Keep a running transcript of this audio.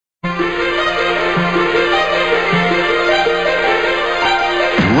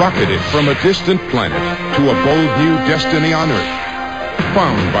rocketed from a distant planet to a bold new destiny on Earth.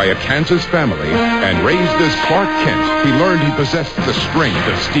 Found by a Kansas family and raised as Clark Kent, he learned he possessed the strength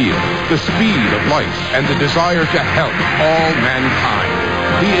of steel, the speed of light, and the desire to help all mankind.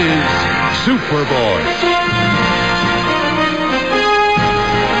 He is Superboy.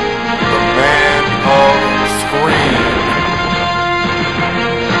 The Man of Screen.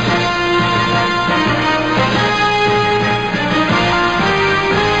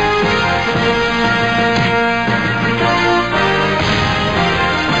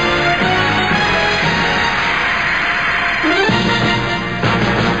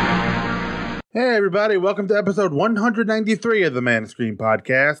 Hey everybody, welcome to episode 193 of the Man Screen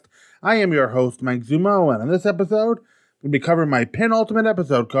Podcast. I am your host, Mike Zumo, and on this episode, we'll be covering my penultimate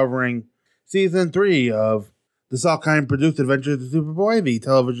episode covering Season 3 of the Salkind-produced Adventures of Superboy, the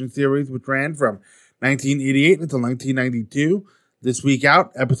television series which ran from 1988 until 1992. This week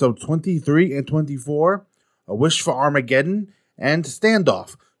out, episodes 23 and 24, A Wish for Armageddon, and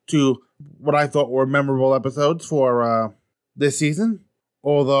Standoff, two what I thought were memorable episodes for this season.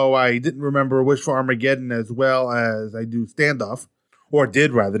 Although I didn't remember Wish for Armageddon as well as I do Standoff, or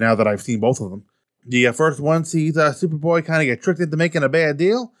did rather, now that I've seen both of them. The first one sees Superboy kind of get tricked into making a bad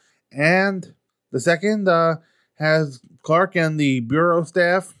deal, and the second has Clark and the Bureau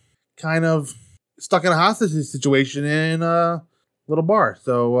staff kind of stuck in a hostage situation in a little bar.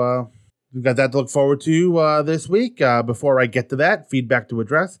 So we've got that to look forward to this week. Before I get to that, feedback to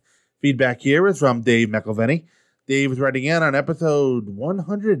address. Feedback here is from Dave McElvenney. Dave is writing in on episode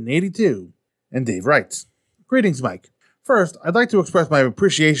 182, and Dave writes, "Greetings, Mike. First, I'd like to express my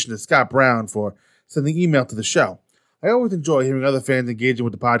appreciation to Scott Brown for sending email to the show. I always enjoy hearing other fans engaging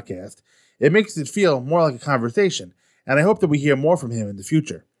with the podcast. It makes it feel more like a conversation, and I hope that we hear more from him in the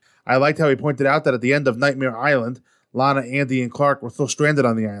future. I liked how he pointed out that at the end of Nightmare Island, Lana, Andy, and Clark were still stranded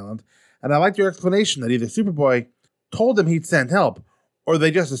on the island, and I liked your explanation that either Superboy told him he'd send help, or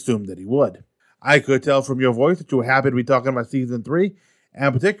they just assumed that he would. I could tell from your voice that you were happy to be talking about Season 3,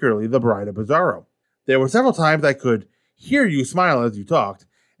 and particularly The Bride of Bizarro. There were several times I could hear you smile as you talked,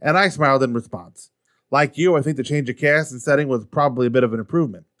 and I smiled in response. Like you, I think the change of cast and setting was probably a bit of an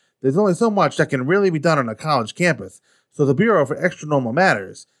improvement. There's only so much that can really be done on a college campus, so the Bureau for Extra Normal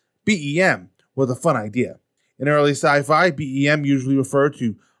Matters, BEM, was a fun idea. In early sci-fi, BEM usually referred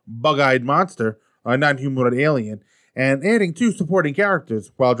to bug-eyed monster, a non-humanoid alien, and adding two supporting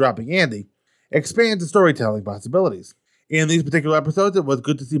characters while dropping Andy expands the storytelling possibilities. In these particular episodes, it was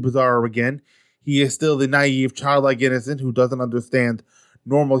good to see Bizarro again. He is still the naive, childlike innocent who doesn't understand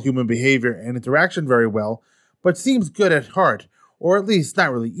normal human behavior and interaction very well, but seems good at heart, or at least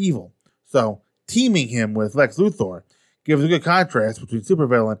not really evil. So, teaming him with Lex Luthor gives a good contrast between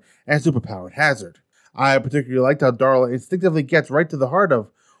supervillain and superpowered Hazard. I particularly liked how Darla instinctively gets right to the heart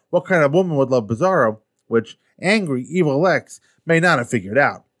of what kind of woman would love Bizarro, which angry, evil Lex may not have figured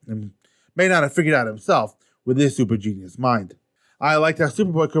out. And may not have figured out himself with his super genius mind. I liked how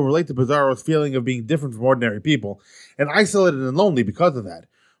Superboy could relate to Bizarro's feeling of being different from ordinary people, and isolated and lonely because of that.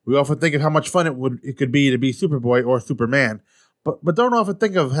 We often think of how much fun it could be to be Superboy or Superman, but don't often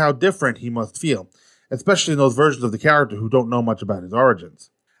think of how different he must feel, especially in those versions of the character who don't know much about his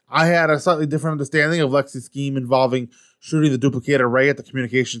origins. I had a slightly different understanding of Lex's scheme involving shooting the duplicator ray at the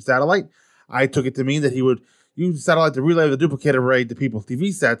communication satellite. I took it to mean that he would use the satellite to relay the duplicator ray to people's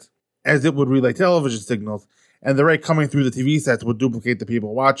TV sets, as it would relay television signals, and the ray coming through the TV sets would duplicate the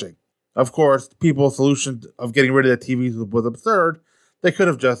people watching. Of course, people's solution of getting rid of the TVs was absurd. They could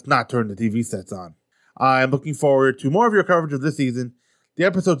have just not turned the TV sets on. I'm looking forward to more of your coverage of this season. The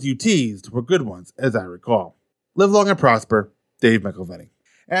episodes you teased were good ones, as I recall. Live long and prosper, Dave McElvenney.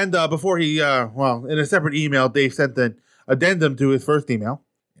 And before he, in a separate email, Dave sent an addendum to his first email,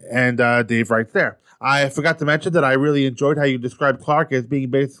 and Dave writes there, I forgot to mention that I really enjoyed how you described Clark as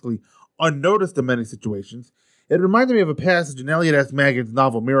being basically unnoticed in many situations. It reminded me of a passage in Elliot S. Maggot's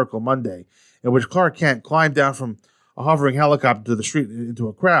novel Miracle Monday, in which Clark Kent climbed down from a hovering helicopter to the street into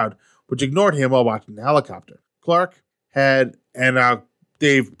a crowd, which ignored him while watching the helicopter. Clark had, and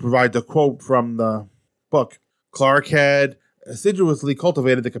Dave provides a quote from the book, Clark had assiduously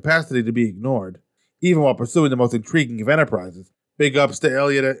cultivated the capacity to be ignored, even while pursuing the most intriguing of enterprises. Big ups to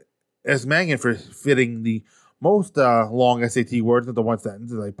Elliot S. Maggot for fitting the most long SAT words into one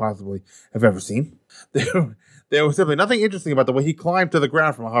sentence I possibly have ever seen. There was simply nothing interesting about the way he climbed to the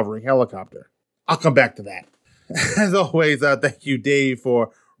ground from a hovering helicopter. I'll come back to that. As always, thank you, Dave,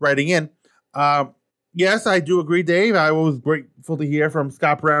 for writing in. Yes, I do agree, Dave. I was grateful to hear from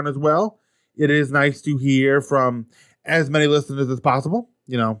Scott Brown as well. It is nice to hear from as many listeners as possible.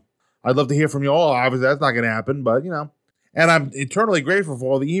 You know, I'd love to hear from you all. Obviously, that's not going to happen, but, you know, And I'm eternally grateful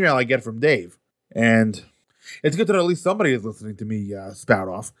for all the email I get from Dave. And it's good to know at least somebody is listening to me spout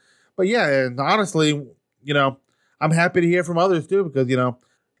off. But yeah, and honestly, I'm happy to hear from others too, because,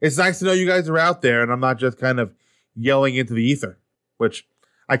 it's nice to know you guys are out there and I'm not just kind of yelling into the ether, which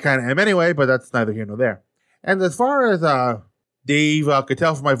I kind of am anyway, but that's neither here nor there. And as far as Dave could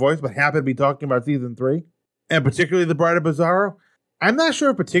tell from my voice, but happy to be talking about season 3, and particularly The Bride of Bizarro, I'm not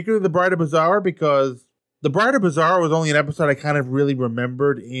sure particularly The Bride of Bizarro, because The Bride of Bizarro was only an episode I kind of really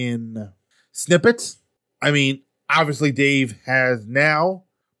remembered in snippets. I mean, obviously Dave has now,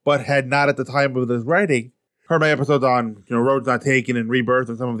 but had not at the time of this writing, heard my episodes on Roads Not Taken and Rebirth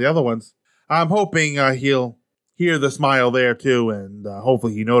and some of the other ones. I'm hoping he'll hear the smile there too, and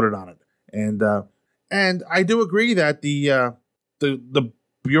hopefully he noted on it. And I do agree that the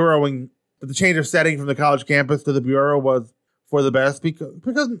bureauing, the change of setting from the college campus to the bureau was for the best, because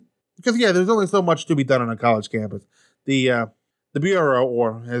yeah, there's only so much to be done on a college campus. The bureau,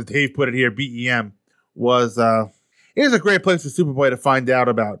 or as Dave put it here, BEM, is a great place for Superboy to find out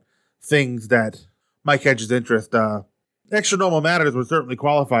about things that might catch his interest. Extra Normal Matters would certainly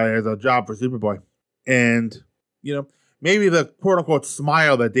qualify as a job for Superboy. And, maybe the quote-unquote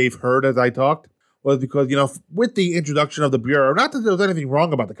smile that Dave heard as I talked was because, with the introduction of the bureau, not that there was anything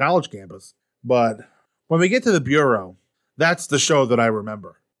wrong about the college campus, but when we get to the bureau, that's the show that I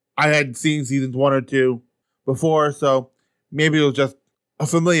remember. I had seen seasons 1 or 2 before, so maybe it was just a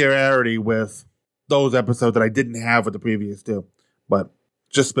familiarity with those episodes that I didn't have with the previous 2. But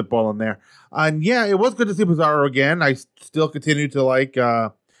just spitballing there. And yeah, it was good to see Bizarro again. I still continue to like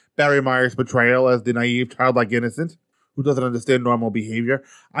Barry Myers' portrayal as the naive, childlike innocent who doesn't understand normal behavior.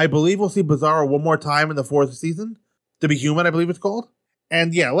 I believe we'll see Bizarro one more time in the 4th season. To Be Human, I believe it's called.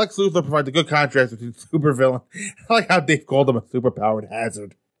 And yeah, Lex Luthor provides a good contrast between supervillain. I like how Dave called him a superpowered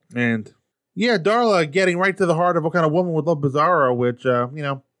hazard. And yeah, Darla getting right to the heart of what kind of woman would love Bizarro, which,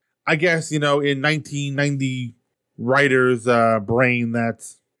 I guess, in 1990 writer's brain,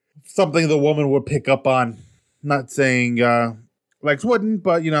 that's something the woman would pick up on. Not saying Lex wouldn't,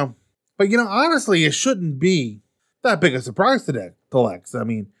 but honestly, it shouldn't be that big a surprise to Lex. I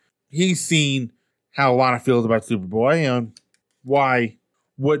mean, he's seen how Lana feels about Superboy, and why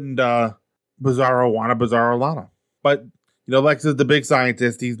wouldn't Bizarro want a Bizarro Lana? But Lex is the big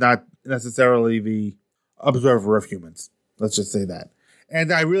scientist. He's not necessarily the observer of humans. Let's just say that.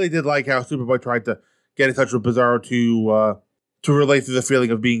 And I really did like how Superboy tried to get in touch with Bizarro to relate to the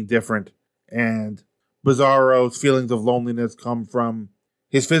feeling of being different. And Bizarro's feelings of loneliness come from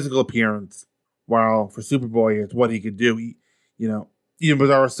his physical appearance, while for Superboy, it's what he could do. Even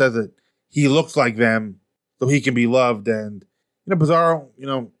Bizarro says that he looks like them, so he can be loved. And Bizarro,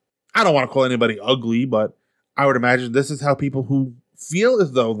 I don't want to call anybody ugly, but I would imagine this is how people who feel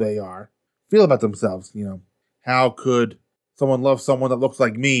as though they feel about themselves. How could someone love someone that looks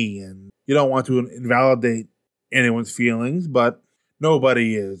like me? And you don't want to invalidate anyone's feelings, but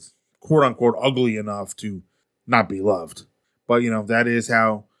nobody is quote unquote ugly enough to not be loved. But that is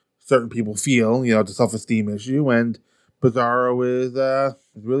how certain people feel. It's a self-esteem issue, and Bizarro is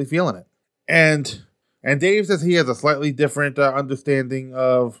really feeling it. And Dave says he has a slightly different understanding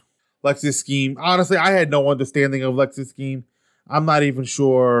of Lex's scheme. Honestly, I had no understanding of Lex's scheme. I'm not even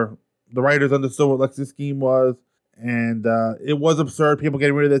sure the writers understood what Lex's scheme was. And it was absurd, people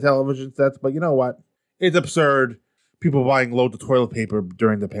getting rid of their television sets. But you know what? It's absurd, people buying loads of toilet paper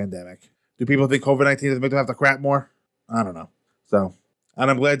during the pandemic. Do people think COVID-19 has made them have to crap more? I don't know. So, and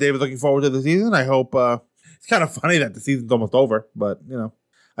I'm glad Dave is looking forward to the season. I hope, it's kind of funny that the season's almost over. But,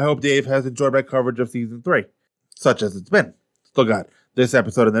 I hope Dave has enjoyed my coverage of season 3, such as it's been. Still got this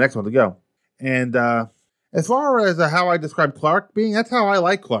episode and the next one to go. And as far as how I describe Clark being, that's how I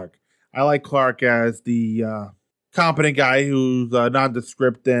like Clark. I like Clark as the competent guy who's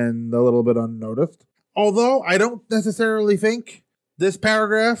nondescript and a little bit unnoticed. Although I don't necessarily think this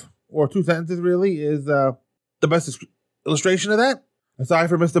paragraph, or 2 sentences really, is the best illustration of that. Aside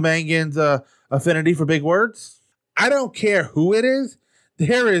from Mr. Mangan's affinity for big words, I don't care who it is.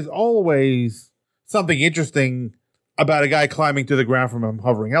 There is always something interesting about a guy climbing to the ground from a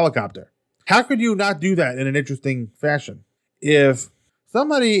hovering helicopter. How could you not do that in an interesting fashion? If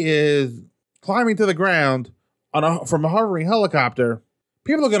somebody is climbing to the ground from a hovering helicopter,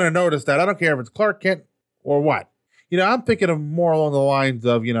 people are going to notice that. I don't care if it's Clark Kent or what. I'm thinking of more along the lines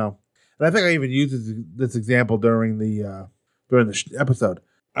of, and I think I even used this example during the episode.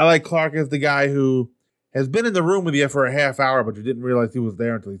 I like Clark as the guy who has been in the room with you for a half hour, but you didn't realize he was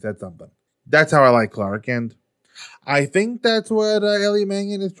there until he said something. That's how I like Clark, and I think that's what Elliot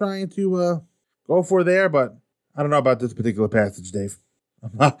Mangan is trying to go for there, but I don't know about this particular passage, Dave.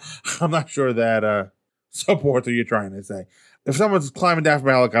 I'm not sure that support are you trying to say? If someone's climbing down from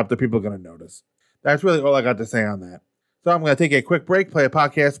a helicopter, people are going to notice. That's really all I got to say on that. So I'm going to take a quick break, play a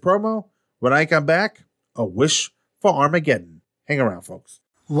podcast promo. When I come back, a wish for Armageddon. Hang around, folks.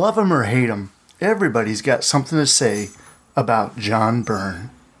 Love him or hate him, everybody's got something to say about John Byrne.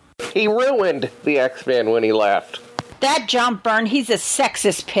 He ruined the X-Men when he left. That John Byrne, he's a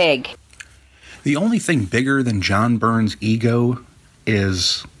sexist pig. The only thing bigger than John Byrne's ego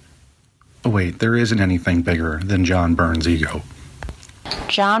is... Oh, wait, there isn't anything bigger than John Byrne's ego.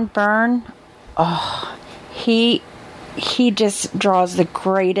 John Byrne, he just draws the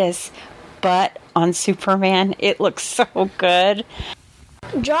greatest butt on Superman. It looks so good.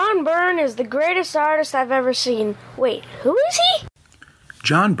 John Byrne is the greatest artist I've ever seen. Wait, who is he?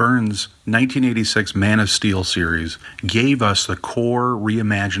 John Byrne's 1986 Man of Steel series gave us the core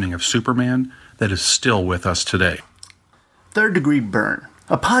reimagining of Superman that is still with us today. Third Degree Byrne,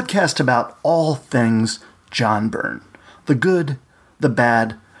 a podcast about all things John Byrne. The good, the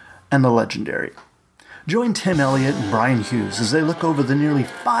bad, and the legendary. Join Tim Elliott and Brian Hughes as they look over the nearly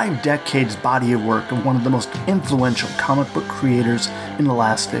 5 decades body of work of one of the most influential comic book creators in the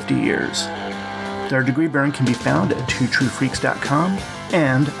last 50 years. Third Degree Byrne can be found at twotruefreaks.com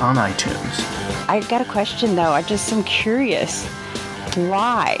and on iTunes. I got a question, though. I just am curious.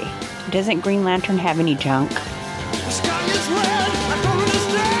 Why doesn't Green Lantern have any junk?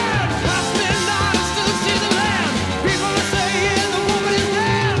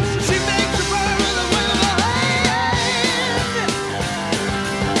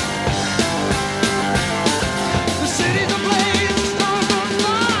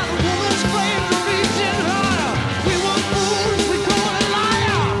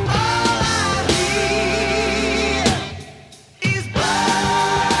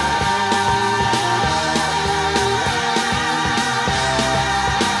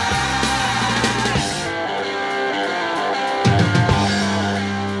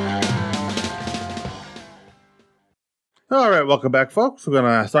 All right, welcome back, folks. We're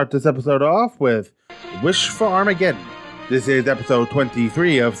going to start this episode off with Wish for Armageddon. This is episode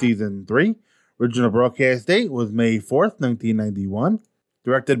 23 of Season 3. Original broadcast date was May 4th, 1991.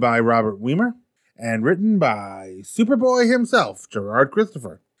 Directed by Robert Weimer. And written by Superboy himself, Gerard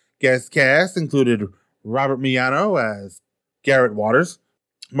Christopher. Guest cast included Robert Miano as Garrett Waters,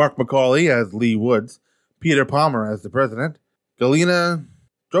 Mark McCauley as Lee Woods, Peter Palmer as the president, Galina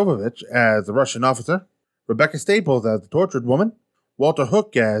Jovovich as the Russian officer, Rebecca Staples as the tortured woman, Walter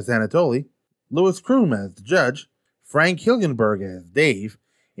Hook as Anatoly, Louis Kroom as the judge, Frank Hillenberg as Dave,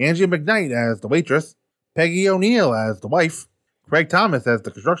 Angie McKnight as the waitress, Peggy O'Neill as the wife, Craig Thomas as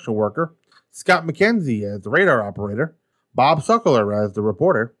the construction worker, Scott McKenzie as the radar operator, Bob Suckler as the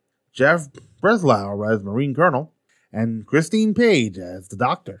reporter, Jeff Breslau as Marine Colonel, and Christine Page as the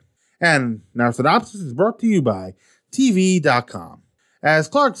doctor. And our synopsis is brought to you by TV.com. As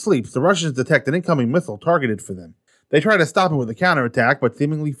Clark sleeps, the Russians detect an incoming missile targeted for them. They try to stop it with a counterattack, but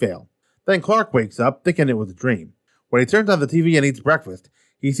seemingly fail. Then Clark wakes up, thinking it was a dream. When he turns on the TV and eats breakfast,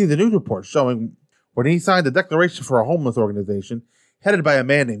 he sees a news report showing when he signed a declaration for a homeless organization headed by a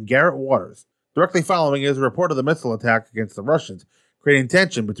man named Garrett Waters. Directly following is a report of the missile attack against the Russians, creating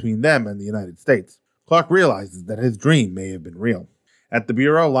tension between them and the United States. Clark realizes that his dream may have been real. At the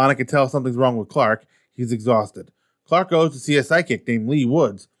bureau, Lana can tell something's wrong with Clark. He's exhausted. Clark goes to see a psychic named Lee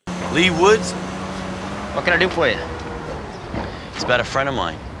Woods. Lee Woods? What can I do for you? It's about a friend of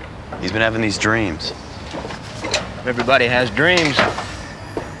mine. He's been having these dreams. Everybody has dreams.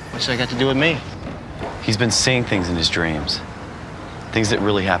 What's that got to do with me? He's been seeing things in his dreams. Things that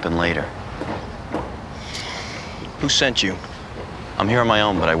really happen later. Who sent you? I'm here on my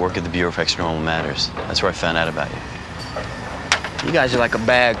own, but I work at the Bureau of Extranormal Matters. That's where I found out about you. You guys are like a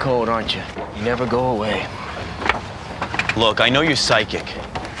bad cold, aren't you? You never go away. Look, I know you're psychic.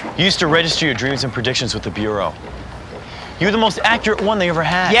 You used to register your dreams and predictions with the Bureau. You're the most accurate one they ever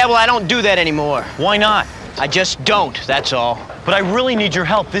had. Yeah, well, I don't do that anymore. Why not? I just don't, that's all. But I really need your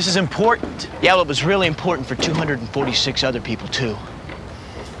help. This is important. Yeah, well, it was really important for 246 other people, too.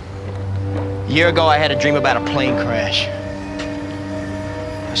 A year ago, I had a dream about a plane crash.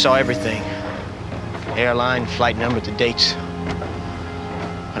 I saw everything. Airline, flight number, the dates.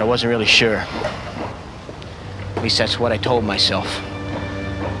 But I wasn't really sure. At least that's what I told myself.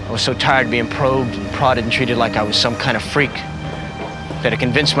 I was so tired of being probed and prodded and treated like I was some kind of freak that I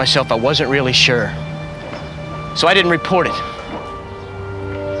convinced myself I wasn't really sure. So I didn't report it.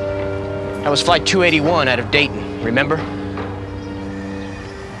 That was Flight 281 out of Dayton, remember?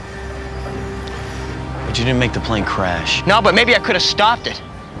 But you didn't make the plane crash. No, but maybe I could have stopped it.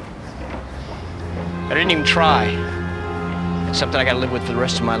 I didn't even try. It's something I gotta live with for the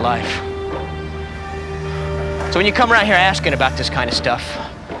rest of my life. So when you come around here asking about this kind of stuff,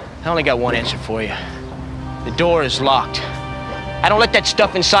 I only got one answer for you. The door is locked. I don't let that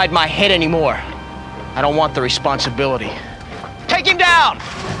stuff inside my head anymore. I don't want the responsibility. Take him down!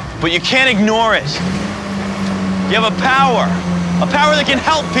 But you can't ignore it. You have a power that can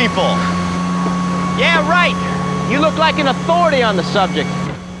help people. Yeah, right. You look like an authority on the subject.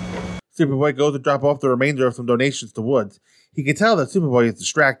 Superboy goes to drop off the remainder of some donations to Woods. He can tell that Superboy is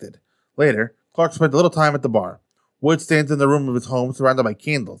distracted. Later, Clark spends a little time at the bar. Woods stands in the room of his home surrounded by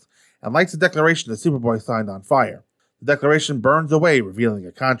candles and lights the declaration that Superboy signed on fire. The declaration burns away, revealing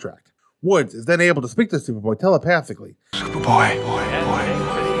a contract. Woods is then able to speak to Superboy telepathically. Superboy.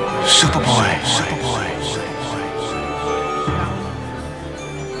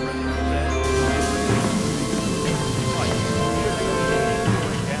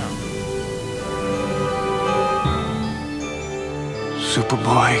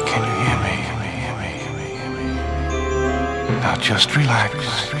 Superboy, can you hear me? Now just relax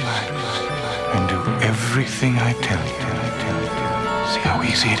and do everything I tell you. See how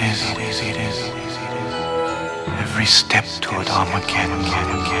easy it is? Every step toward Armageddon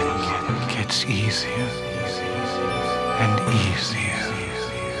gets easier and easier.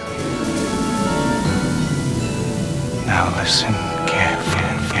 Now listen carefully.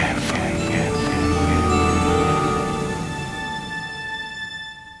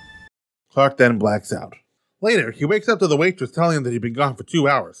 Clark then blacks out. Later, he wakes up to the waitress telling him that he'd been gone for 2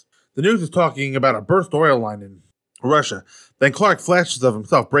 hours. The news is talking about a burst oil line in Russia. Then Clark flashes of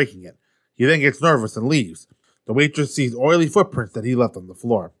himself breaking it. He then gets nervous and leaves. The waitress sees oily footprints that he left on the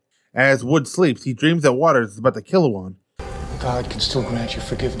floor. As Wood sleeps, he dreams that Waters is about to kill one. God can still grant you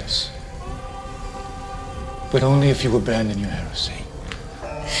forgiveness. But only if you abandon your heresy.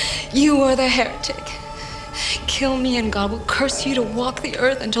 You are the heretic. Kill me and God will curse you to walk the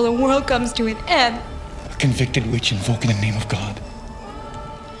earth until the world comes to an end. A convicted witch invoking the name of God.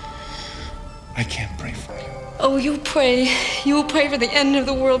 I can't pray for you. Oh, you pray. You will pray for the end of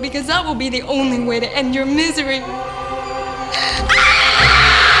the world because that will be the only way to end your misery. Are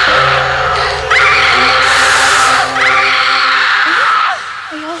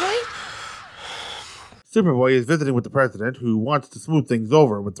you all right? Superboy is visiting with the president, who wants to smooth things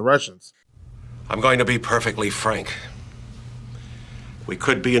over with the Russians. I'm going to be perfectly frank. We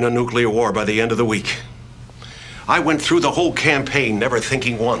could be in a nuclear war by the end of the week. I went through the whole campaign never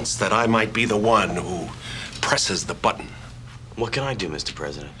thinking once that I might be the one who presses the button. What can I do, Mr.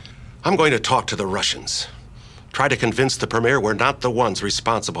 President? I'm going to talk to the Russians. Try to convince the Premier we're not the ones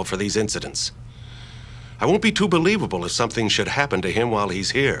responsible for these incidents. I won't be too believable if something should happen to him while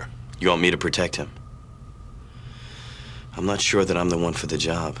he's here. You want me to protect him? I'm not sure that I'm the one for the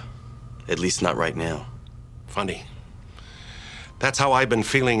job. At least not right now. Funny. That's how I've been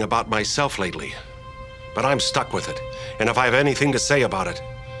feeling about myself lately. But I'm stuck with it. And if I have anything to say about it,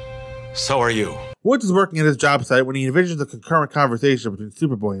 so are you. Woods is working at his job site when he envisions a concurrent conversation between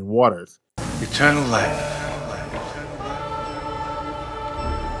Superboy and Waters. Eternal life.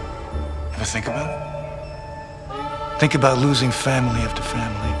 Ever think about it? Think about losing family after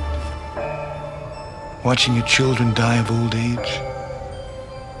family. Watching your children die of old age.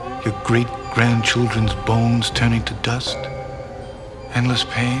 Your great-grandchildren's bones turning to dust. Endless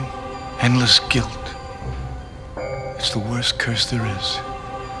pain, endless guilt. It's the worst curse there is.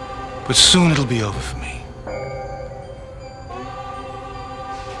 But soon it'll be over for me.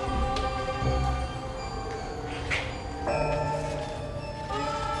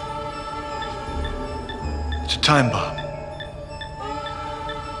 It's a time bomb.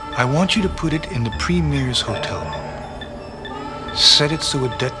 I want you to put it in the Premier's hotel room. Set it so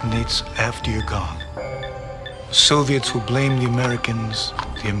it detonates after you're gone. The Soviets will blame the Americans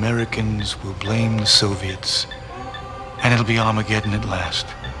will blame the Soviets, and it'll be Armageddon at last.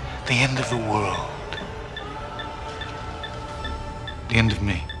 The end of the world. The end of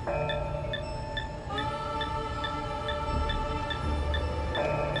me.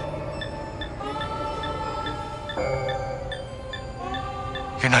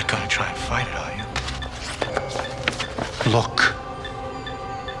 You're not gonna try and fight it, are you? Look.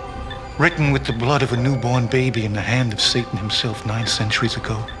 Written with the blood of a newborn baby in the hand of Satan himself 9 centuries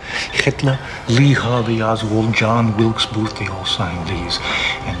ago. Hitler, Lee Harvey Oswald, John Wilkes Booth, they all signed these.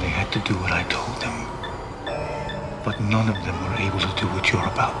 And they had to do what I told them. But none of them were able to do what you're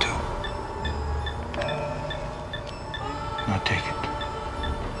about to. Now take it.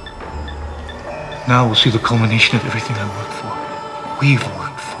 Now we'll see the culmination of everything I worked for. We've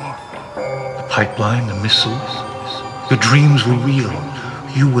worked for. The pipeline, the missiles. The dreams were real.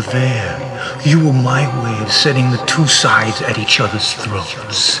 You were there. You were my way of setting the two sides at each other's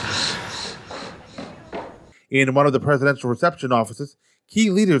throats. In one of the presidential reception offices,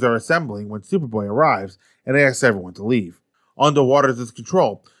 key leaders are assembling when Superboy arrives and asks everyone to leave. Under Waters'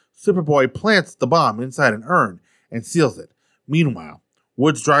 control, Superboy plants the bomb inside an urn and seals it. Meanwhile,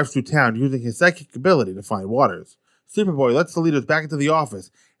 Woods drives through town using his psychic ability to find Waters. Superboy lets the leaders back into the office,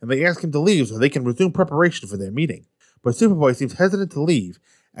 and they ask him to leave so they can resume preparation for their meeting. But Superboy seems hesitant to leave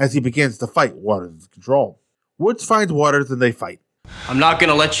as he begins to fight Waters' control. Woods finds Waters and they fight. I'm not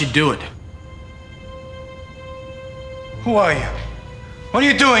gonna let you do it. Who are you? What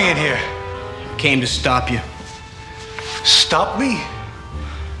are you doing in here? I came to stop you. Stop me?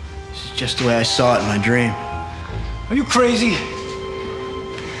 It's just the way I saw it in my dream. Are you crazy?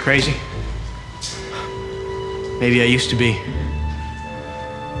 Crazy? Maybe I used to be,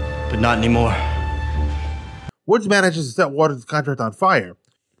 but not anymore. Woods manages to set Waters' contract on fire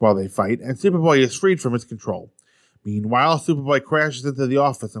while they fight, and Superboy is freed from his control. Meanwhile, Superboy crashes into the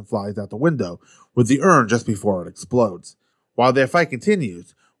office and flies out the window, with the urn just before it explodes. While their fight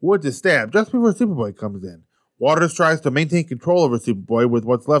continues, Woods is stabbed just before Superboy comes in. Waters tries to maintain control over Superboy with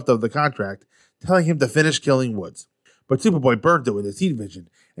what's left of the contract, telling him to finish killing Woods. But Superboy burns it with his heat vision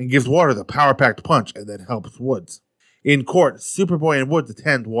and gives Waters a power-packed punch and then helps Woods. In court, Superboy and Woods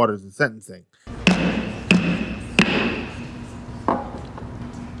attend Waters' sentencing.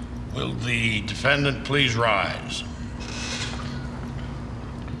 Will the defendant please rise?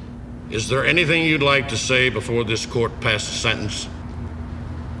 Is there anything you'd like to say before this court passes sentence?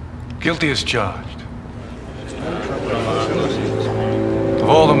 Guilty as charged. Of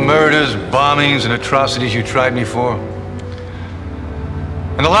all the murders, bombings, and atrocities you tried me for,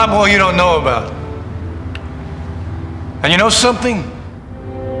 and a lot more you don't know about. And you know something?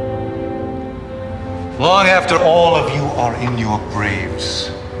 Long after all of you are in your graves,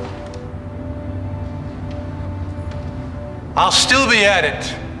 I'll still be at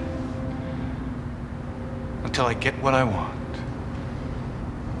it until I get what I want.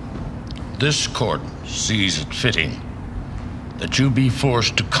 This court sees it fitting that you be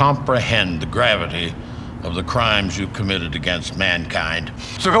forced to comprehend the gravity of the crimes you committed against mankind.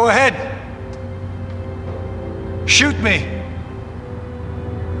 So go ahead. Shoot me.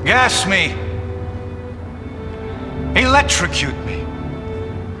 Gas me. Electrocute me.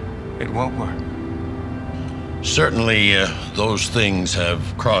 It won't work. Certainly, those things have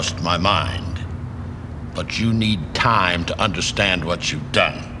crossed my mind, but you need time to understand what you've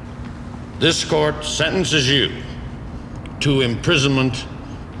done. This court sentences you to imprisonment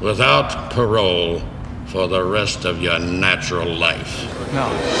without parole for the rest of your natural life. No.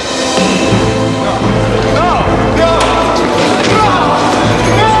 No! No! No!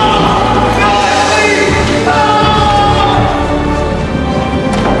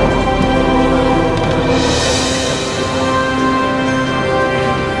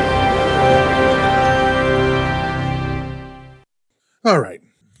 All right.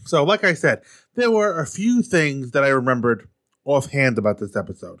 So, like I said, there were a few things that I remembered offhand about this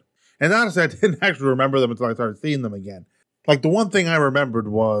episode. And honestly, I didn't actually remember them until I started seeing them again. Like, the one thing I remembered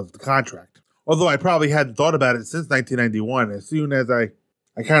was the contract. Although I probably hadn't thought about it since 1991. As soon as I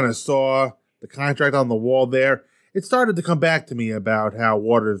kind of saw the contract on the wall there, it started to come back to me about how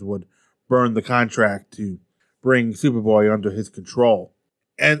Waters would burn the contract to bring Superboy under his control.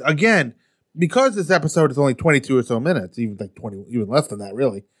 And again, because this episode is only 22 or so minutes, even like 20, even less than that,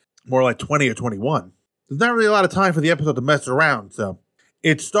 really, more like 20 or 21, there's not really a lot of time for the episode to mess around. So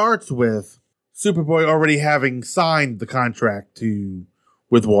it starts with Superboy already having signed the contract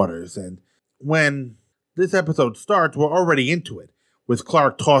with Waters. And when this episode starts, we're already into it, with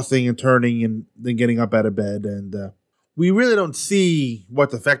Clark tossing and turning and then getting up out of bed. And we really don't see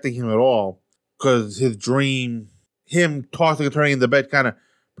what's affecting him at all, because his dream, him tossing and turning in the bed, kind of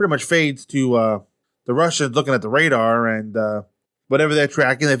pretty much fades to the Russians looking at the radar, and whatever they're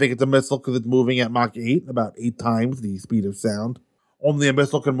tracking, they think it's a missile because it's moving at Mach 8, about 8 times the speed of sound. Only a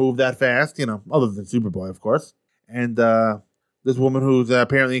missile can move that fast, other than Superboy, of course. And this woman who's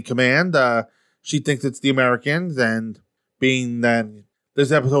apparently in command, she thinks it's the Americans, and being that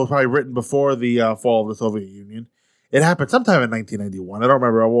this episode was probably written before the fall of the Soviet Union, it happened sometime in 1991. I don't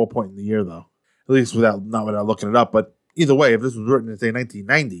remember at what point in the year, though. At least not without looking it up, but either way, if this was written in, say,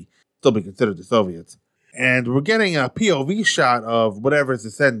 1990, still be considered the Soviets. And we're getting a POV shot of whatever's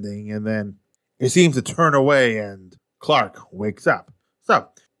ascending, and then it seems to turn away, and Clark wakes up. So,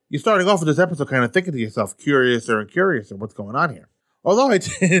 you're starting off with this episode kind of thinking to yourself, curiouser and curiouser, what's going on here? Although I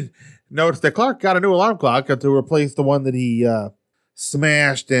did notice that Clark got a new alarm clock to replace the one that he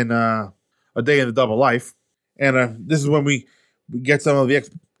smashed in A Day in the Double Life. And this is when we get some of the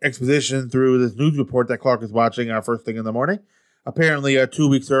exposition through this news report that Clark is watching first thing in the morning. Apparently, 2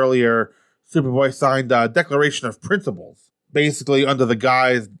 weeks earlier, Superboy signed a Declaration of Principles, basically under the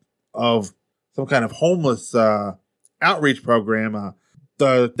guise of some kind of homeless outreach program.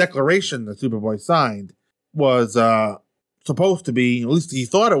 The declaration that Superboy signed was supposed to be, at least he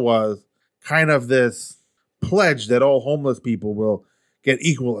thought it was, kind of this pledge that all homeless people will get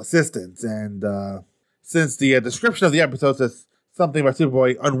equal assistance. And since the description of the episode says something about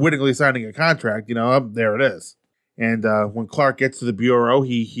Superboy unwittingly signing a contract, there it is. And when Clark gets to the Bureau,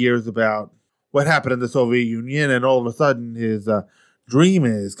 he hears about what happened in the Soviet Union, and all of a sudden his dream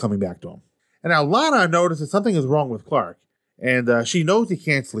is coming back to him. And now Lana notices something is wrong with Clark, and she knows he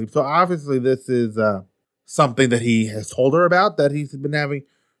can't sleep. So obviously this is something that he has told her about, that he's been having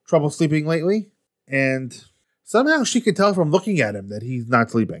trouble sleeping lately. And somehow she can tell from looking at him that he's not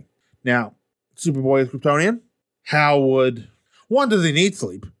sleeping. Now, Superboy is Kryptonian. One, does he need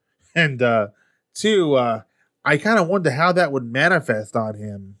sleep? And two, I kind of wonder how that would manifest on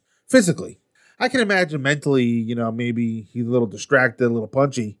him physically. I can imagine mentally, maybe he's a little distracted, a little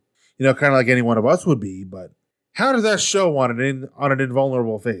punchy, kind of like any one of us would be. But how does that show on an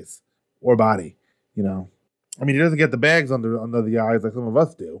invulnerable face or body? He doesn't get the bags under the eyes like some of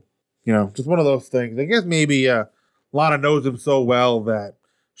us do. Just one of those things. I guess maybe Lana knows him so well that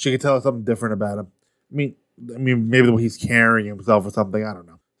she can tell us something different about him. I mean, maybe the way he's carrying himself or something. I don't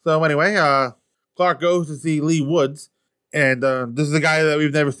know. So anyway, Clark goes to see Lee Woods, and this is a guy that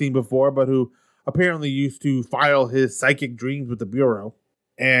we've never seen before, but who apparently used to file his psychic dreams with the Bureau,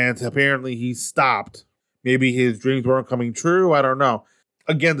 and apparently he stopped. Maybe his dreams weren't coming true. I don't know.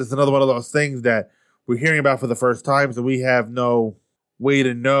 Again, this is another one of those things that we're hearing about for the first time, so we have no way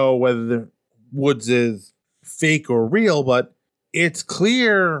to know whether the Woods is fake or real, but it's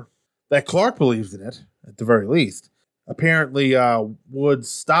clear that Clark believes in it, at the very least. Apparently,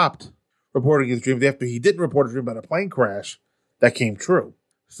 Woods stopped reporting his dreams after he didn't report a dream about a plane crash that came true.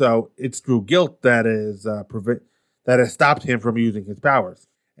 So it's through guilt that has stopped him from using his powers.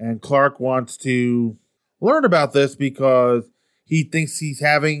 And Clark wants to learn about this because he thinks he's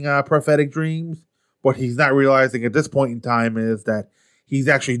having prophetic dreams. What he's not realizing at this point in time is that he's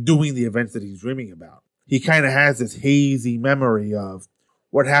actually doing the events that he's dreaming about. He kind of has this hazy memory of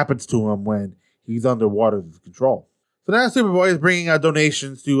what happens to him when he's under Waters' control. So now Superboy is bringing out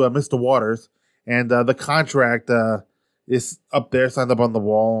donations to Mr. Waters, and the contract is up there, signed up on the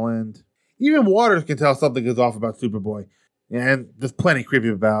wall, and even Waters can tell something is off about Superboy. And there's plenty creepy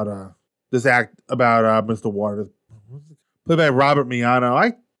about this act about Mr. Waters. Played by Robert Miano.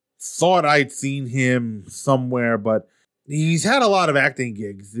 I thought I'd seen him somewhere, but he's had a lot of acting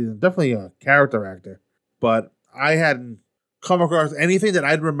gigs. He's definitely a character actor. But I hadn't come across anything that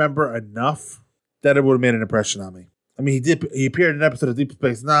I'd remember enough that it would have made an impression on me. I mean, he appeared in an episode of Deep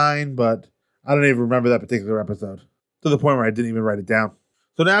Space Nine, but I don't even remember that particular episode, to the point where I didn't even write it down.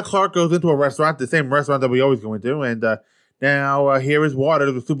 So now Clark goes into a restaurant, the same restaurant that we always go into, and now here is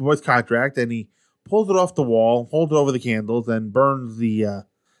Waters with Superboy's contract, and he pulls it off the wall, holds it over the candles, and burns the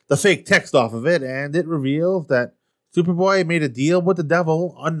fake text off of it, and it reveals that Superboy made a deal with the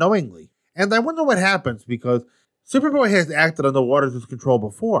devil unknowingly. And I wonder what happens, because Superboy has acted under Waters' control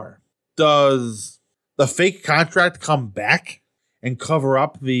before. Does the fake contract come back and cover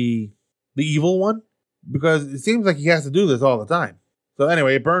up the evil one? Because it seems like he has to do this all the time. So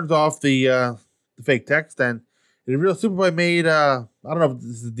anyway, it burns off the fake text, and it reveals Superboy made, I don't know if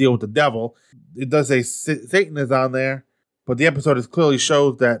this is a deal with the devil. It does say Satan is on there, but the episode clearly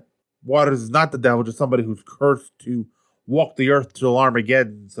shows that Waters is not the devil, just somebody who's cursed to walk the earth till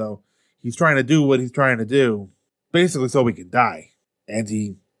Armageddon. So he's trying to do what he's trying to do, basically so he can die. And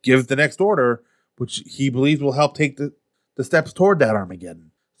he gives the next order, which he believes will help take the steps toward that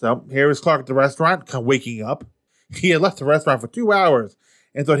Armageddon. So here is Clark at the restaurant, waking up. He had left the restaurant for 2 hours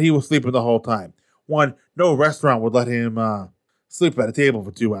and thought he was sleeping the whole time. One, no restaurant would let him sleep at a table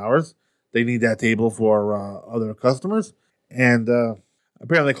for 2 hours. They need that table for other customers. And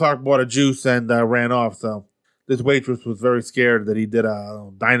apparently Clark bought a juice and ran off. So this waitress was very scared that he did a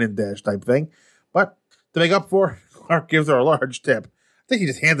dine and dash type thing. But to make up for it, Clark gives her a large tip. I think he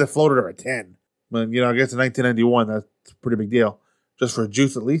just hands it floated her a 10. But, I guess in 1991, that's a pretty big deal. Just for a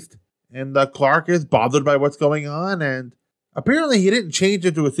juice at least. And Clark is bothered by what's going on. And apparently he didn't change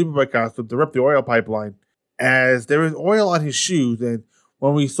into a Superboy costume to rip the oil pipeline, as there is oil on his shoes. And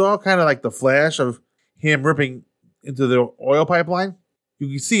when we saw kind of like the flash of him ripping into the oil pipeline, you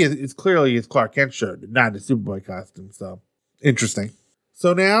can see it's clearly his Clark Kent shirt, not his Superboy costume. So interesting.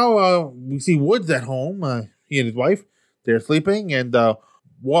 So now we see Woods at home. He and his wife, they're sleeping, and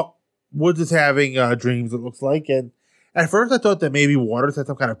Woods is having dreams, it looks like. And at first I thought that maybe Waters had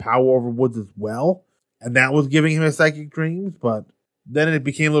some kind of power over Woods as well, and that was giving him his psychic dreams. But Then it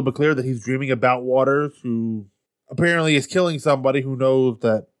became a little bit clear that he's dreaming about Waters, who apparently is killing somebody who knows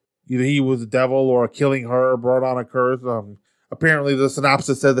that either he was the devil or killing her brought on a curse. Apparently the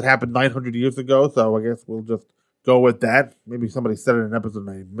synopsis says it happened 900 years ago, so I guess we'll just go with that. Maybe somebody said it in an episode and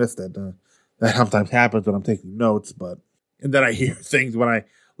I missed it. That sometimes happens when I'm taking notes, and then I hear things when I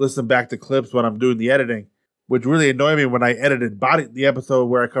listen back to clips when I'm doing the editing, which really annoyed me when I edited the episode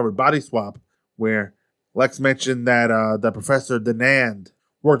where I covered Body Swap, where Lex mentioned that the Professor Denand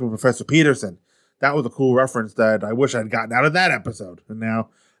worked with Professor Peterson. That was a cool reference that I wish I'd gotten out of that episode, and now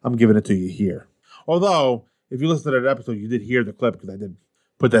I'm giving it to you here. Although, if you listen to that episode, you did hear the clip because I did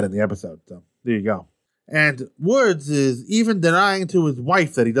put that in the episode, so there you go. And Woods is even denying to his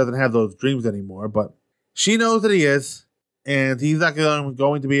wife that he doesn't have those dreams anymore, but she knows that he is, and he's not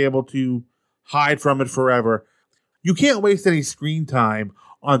going to be able to hide from it forever. You can't waste any screen time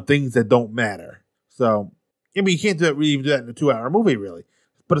on things that don't matter. So, I mean, you can't even do that in a 2-hour movie, really.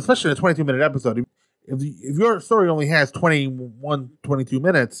 But especially in a 22-minute episode, if your story only has 22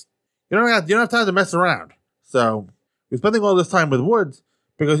 minutes, you don't have time to mess around. So, you're spending all this time with Woods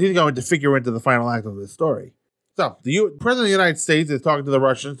because he's going to figure into the final act of this story. So, the President of the United States is talking to the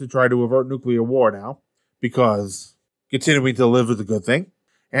Russians to try to avert nuclear war now, because continuing to live is a good thing.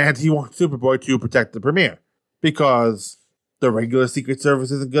 And he wants Superboy to protect the Premier, because the regular Secret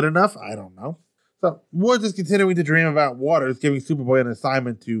Service isn't good enough? I don't know. So, Woods is continuing to dream about Waters giving Superboy an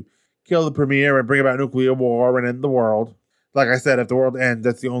assignment to kill the Premier and bring about nuclear war and end the world. Like I said, if the world ends,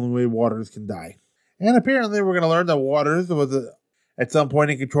 that's the only way Waters can die. And apparently we're going to learn that Waters was at some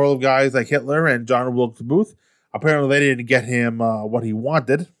point in control of guys like Hitler and John Wilkes Booth. Apparently they didn't get him what he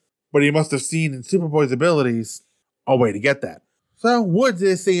wanted, but he must have seen in Superboy's abilities a way to get that. So Woods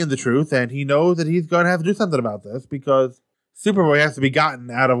is seeing the truth, and he knows that he's going to have to do something about this because Superboy has to be gotten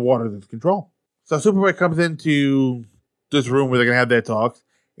out of Waters' control. So Superboy comes into this room where they're going to have their talks,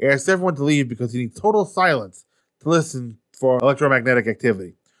 asks everyone to leave because he needs total silence to listen for electromagnetic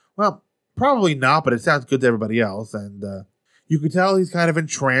activity. Well, probably not, but it sounds good to everybody else, and you can tell he's kind of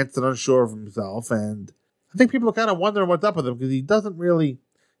entranced and unsure of himself, and I think people are kind of wondering what's up with him because he doesn't really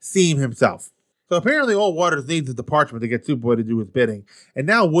seem himself. So apparently all Waters needs is the parchment to get Superboy to do his bidding, and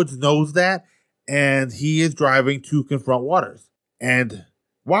now Woods knows that, and he is driving to confront Waters. And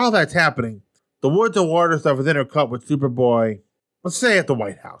while that's happening, the Woods and Waters have an intercut with Superboy, let's say at the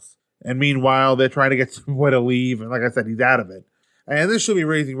White House. And meanwhile, they're trying to get Superboy to leave, and like I said, he's out of it. And this should be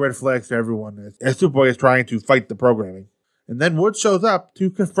raising red flags to everyone as Superboy is trying to fight the programming. And then Woods shows up to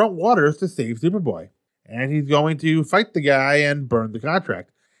confront Waters to save Superboy. And he's going to fight the guy and burn the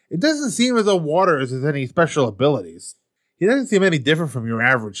contract. It doesn't seem as though Waters has any special abilities. He doesn't seem any different from your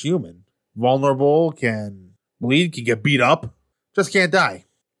average human. Vulnerable, can bleed, can get beat up, just can't die.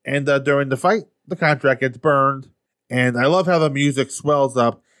 And during the fight, the contract gets burned. And I love how the music swells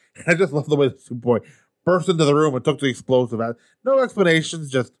up. And I just love the way the Superboy burst into the room and took the explosive out. No explanations,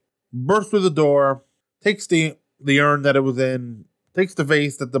 just burst through the door, takes the urn that it was in, takes the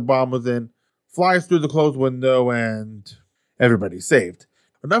vase that the bomb was in, flies through the closed window, and everybody's saved.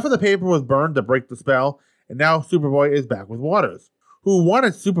 Enough of the paper was burned to break the spell, and now Superboy is back with Waters, who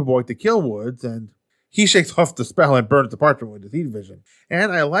wanted Superboy to kill Woods, and he shakes off the spell and burns the parchment with his heat vision.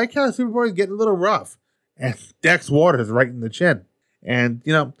 And I like how Superboy is getting a little rough and decks Waters right in the chin. And,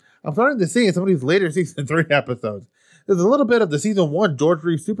 I'm starting to see in some of these later Season 3 episodes, there's a little bit of the Season 1 George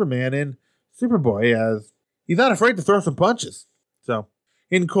Reeves Superman in Superboy, as he's not afraid to throw some punches. So,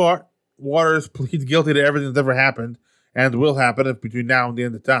 in court, Waters pleads guilty to everything that's ever happened, and will happen between now and the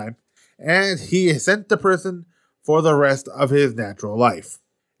end of time, and he is sent to prison for the rest of his natural life.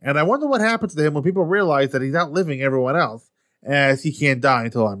 And I wonder what happens to him when people realize that he's outliving everyone else, as he can't die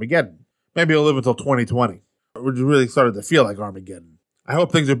until Armageddon. Maybe he'll live until 2020, which really started to feel like Armageddon. I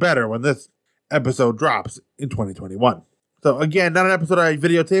hope things are better when this episode drops in 2021. So again, not an episode I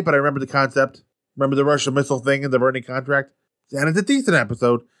videotaped, but I remember the concept. Remember the Russian missile thing and the burning contract? And it's a decent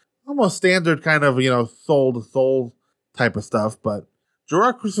episode. Almost standard kind of, soul to soul type of stuff. But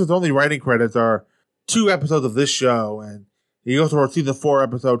Gerard Christopher's only writing credits are 2 episodes of this show. And he also wrote Season 4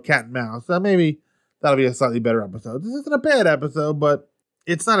 episode Cat and Mouse. So maybe that'll be a slightly better episode. This isn't a bad episode, but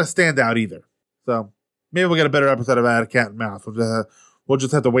it's not a standout either. So maybe we'll get a better episode of Cat and Mouse. We'll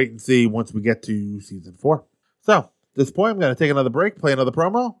just have to wait and see once we get to Season 4. So, at this point, I'm going to take another break, play another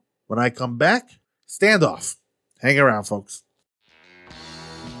promo. When I come back, standoff. Hang around, folks.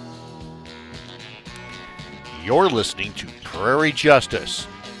 You're listening to Prairie Justice,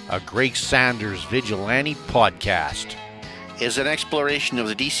 a Greg Sanders vigilante podcast. Is an exploration of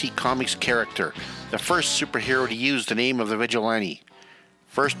the DC Comics character, the first superhero to use the name of the vigilante.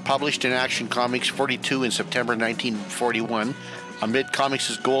 First published in Action Comics 42 in September 1941, amid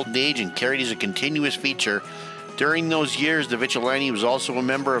comics' golden age and carried as a continuous feature. During those years, the Vigilante was also a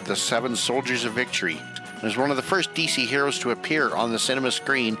member of the Seven Soldiers of Victory and was one of the first DC heroes to appear on the cinema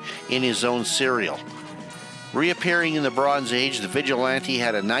screen in his own serial. Reappearing in the Bronze Age, the Vigilante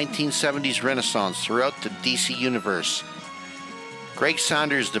had a 1970s renaissance throughout the DC universe. Greg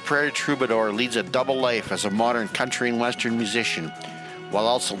Saunders, the Prairie Troubadour, leads a double life as a modern country and western musician, while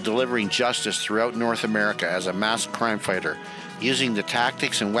also delivering justice throughout North America as a masked crime fighter, using the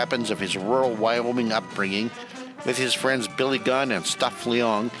tactics and weapons of his rural Wyoming upbringing. With his friends Billy Gunn and Stuff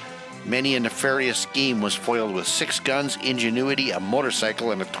Leong, many a nefarious scheme was foiled with 6 guns, ingenuity, a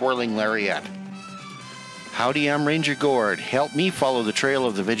motorcycle, and a twirling lariat. Howdy, I'm Ranger Gord. Help me follow the trail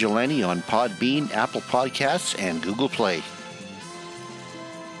of the Vigilante on Podbean, Apple Podcasts, and Google Play.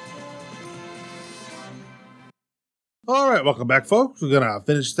 All right, welcome back, folks. We're going to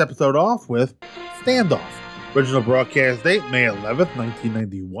finish this episode off with Standoff. Original broadcast date, May 11th,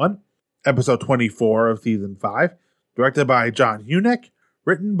 1991. Episode 24 of Season 5. Directed by John Hunick.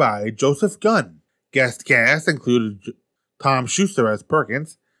 Written by Joseph Gunn. Guest cast included Tom Schuster as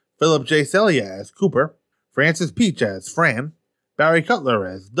Perkins, Philip J. Celia as Cooper, Francis Peach as Fran, Barry Cutler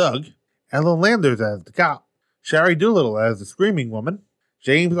as Doug, Ellen Landers as the cop, Shari Doolittle as the Screaming Woman,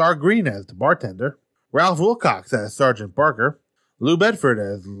 James R. Green as the bartender, Ralph Wilcox as Sergeant Barker, Lou Bedford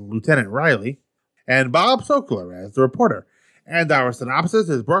as Lieutenant Riley, and Bob Sokler as the reporter. And our synopsis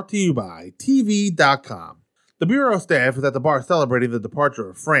is brought to you by TV.com. The Bureau staff is at the bar celebrating the departure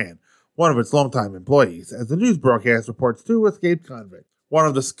of Fran, one of its longtime employees, as the news broadcast reports 2 escaped convicts. One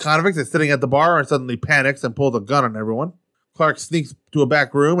of the convicts is sitting at the bar and suddenly panics and pulls a gun on everyone. Clark sneaks to a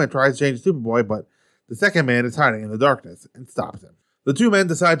back room and tries to change Superboy, but the second man is hiding in the darkness and stops him. The 2 men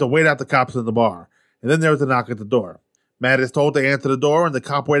decide to wait out the cops in the bar, and then there's a knock at the door. Matt is told to answer the door, and the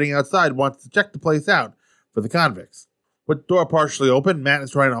cop waiting outside wants to check the place out for the convicts. With the door partially open, Matt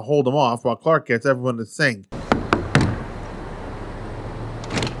is trying to hold him off while Clark gets everyone to sing.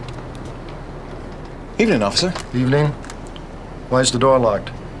 Evening, officer. Evening. Why is the door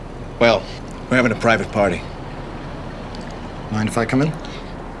locked? Well, we're having a private party. Mind if I come in?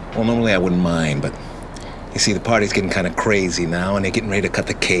 Well, normally I wouldn't mind, but you see, the party's getting kind of crazy now, and they're getting ready to cut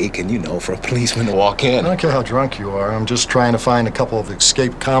the cake, and for a policeman to walk in. I don't care how drunk you are. I'm just trying to find a couple of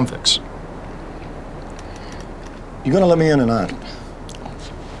escaped convicts. You gonna let me in or not?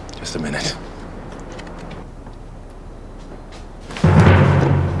 Just a minute.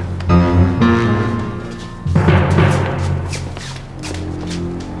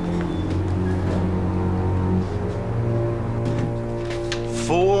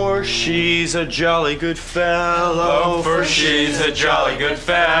 For she's a jolly good fellow, for she's a jolly good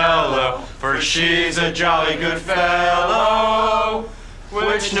fellow, for she's a jolly good fellow,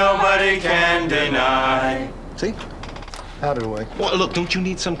 which nobody can deny. See? How do I? Well, look, don't you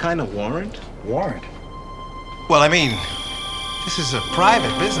need some kind of warrant? Warrant? Well, I mean, this is a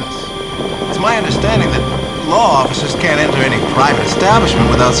private business. It's my understanding that law officers can't enter any private establishment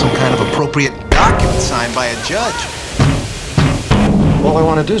without some kind of appropriate document signed by a judge. All I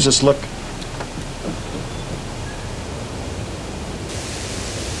want to do is just look.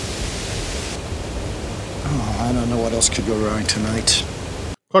 Oh, I don't know what else could go wrong tonight.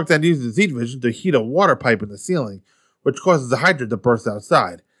 Clark then uses his heat vision to heat a water pipe in the ceiling, which causes a hydrant to burst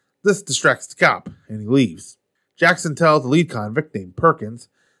outside. This distracts the cop, and he leaves. Jackson tells the lead convict, named Perkins,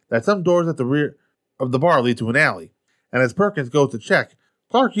 that some doors at the rear of the bar lead to an alley, and as Perkins goes to check,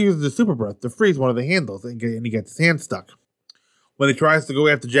 Clark uses his super breath to freeze one of the handles, and he gets his hand stuck. When he tries to go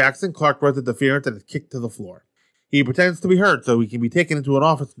after Jackson, Clark runs interference and is kicked to the floor. He pretends to be hurt so he can be taken into an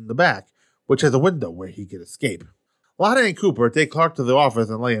office in the back, which has a window where he can escape. Lottie and Cooper take Clark to the office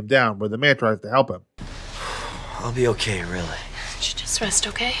and lay him down, where the man tries to help him. I'll be okay, really. You should just rest,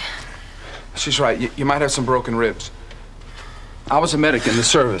 okay? She's right. You might have some broken ribs. I was a medic in the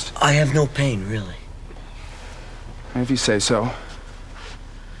service. I have no pain, really. If you say so.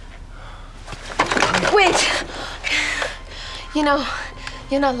 Wait! You're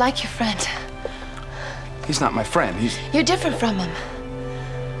not like your friend. He's not my friend. You're different from him.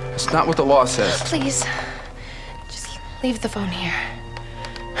 That's not what the law says. Please, just leave the phone here.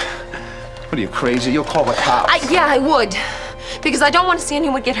 What are you, crazy? You'll call the cops. Yeah, I would. Because I don't want to see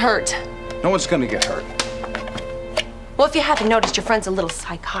anyone get hurt. No one's gonna get hurt. Well, if you haven't noticed, your friend's a little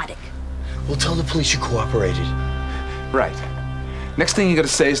psychotic. We'll tell the police you cooperated. Right. Next thing you're gonna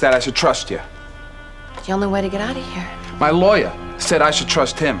say is that I should trust you. The only way to get out of here. My lawyer said I should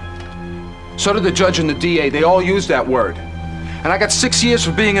trust him. So did the judge and the DA. They all used that word. And I got 6 years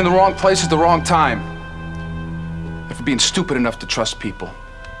for being in the wrong place at the wrong time. And for being stupid enough to trust people.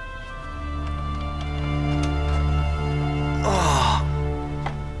 Oh.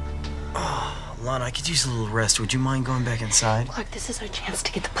 Lana, I could use a little rest. Would you mind going back inside? Clark, this is our chance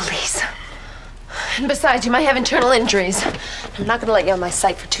to get the police. And besides, you might have internal injuries. I'm not gonna let you on my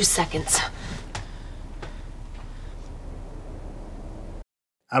sight for 2 seconds.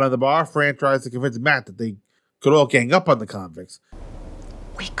 Out of the bar, Fran tries to convince Matt that they could all gang up on the convicts.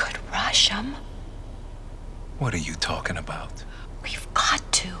 We could rush them. What are you talking about? We've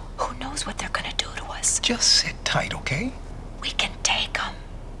got to. Who knows what they're gonna do to us? Just sit tight, okay? We can take them.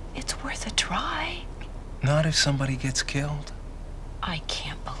 It's worth a try. Not if somebody gets killed. I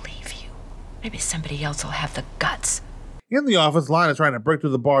can't believe you. Maybe somebody else will have the guts. In the office, Lana's trying to break through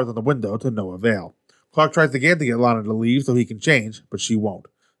the bars on the window to no avail. Clark tries again to get Lana to leave so he can change, but she won't.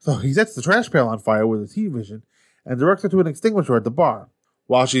 So he sets the trash pail on fire with his heat vision and directs her to an extinguisher at the bar.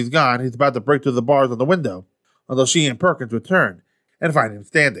 While she's gone, he's about to break through the bars on the window, until she and Perkins return and find him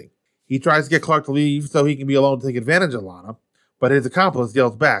standing. He tries to get Clark to leave so he can be alone to take advantage of Lana, but his accomplice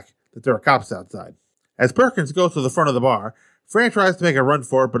yells back that there are cops outside. As Perkins goes to the front of the bar, Fran tries to make a run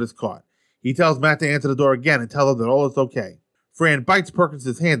for it but is caught. He tells Matt to answer the door again and tell him that all is okay. Fran bites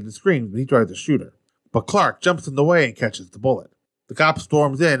Perkins' hand and screams when he tries to shoot her, but Clark jumps in the way and catches the bullet. The cop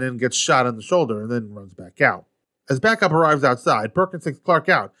storms in and gets shot in the shoulder and then runs back out. As backup arrives outside, Perkins takes Clark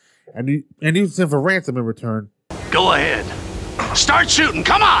out and uses him for ransom in return. Go ahead. Start shooting.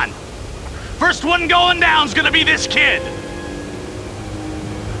 Come on. First one going down's gonna be this kid.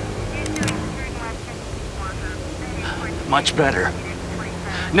 Much better.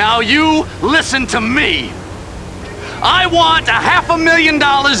 Now you listen to me. I want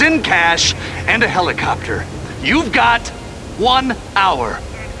 $500,000 in cash and a helicopter. You've got 1 hour.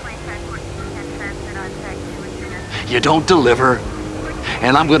 You don't deliver,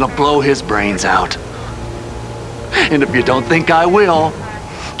 and I'm gonna blow his brains out. And if you don't think I will,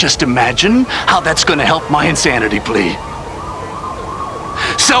 just imagine how that's gonna help my insanity plea.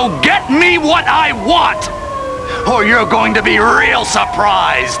 So get me what I want, or you're going to be real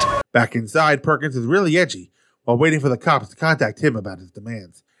surprised. Back inside, Perkins is really edgy while waiting for the cops to contact him about his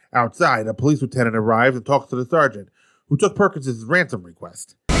demands. Outside, a police lieutenant arrives and talks to the sergeant, who took Perkins' ransom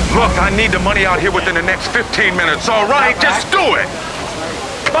request. Look, I need the money out here within the next 15 minutes, all right? Just do it!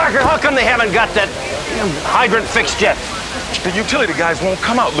 Barker, how come they haven't got that hydrant fixed yet? The utility guys won't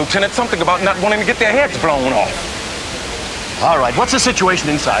come out, Lieutenant. Something about not wanting to get their heads blown off. All right, what's the situation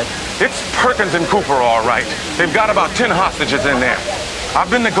inside? It's Perkins and Cooper, all right. They've got about 10 hostages in there. I've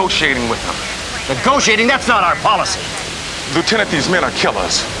been negotiating with them. Negotiating? That's not our policy. Lieutenant, these men are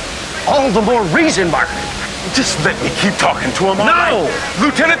killers. All the more reason, Barker. Just let me keep talking to them, all right? No!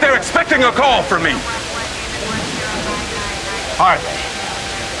 Lieutenant, they're expecting a call from me. Are they?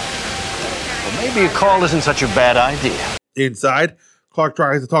 Well, maybe a call isn't such a bad idea. Inside, Clark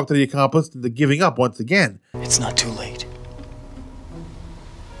tries to talk to the accomplice into giving up once again. It's not too late.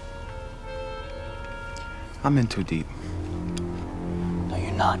 I'm in too deep. No,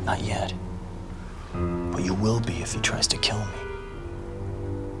 you're not yet. But you will be if he tries to kill me.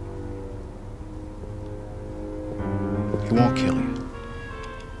 He won't kill you.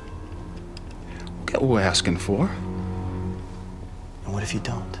 We'll get what we're asking for. And what if you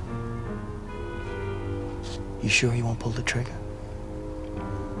don't? You sure you won't pull the trigger?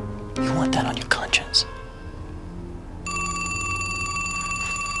 You want that on your conscience?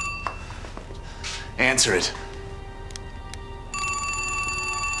 Answer it.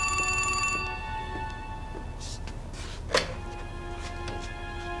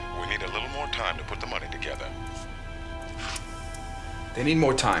 We need a little more time to put the money together. They need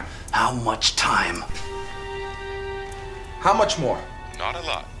more time. How much time? How much more? Not a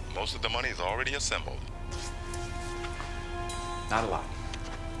lot. Most of the money is already assembled. Not a lot.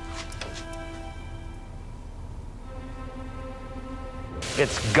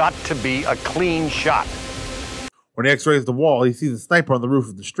 It's got to be a clean shot. When he x-rays the wall, he sees a sniper on the roof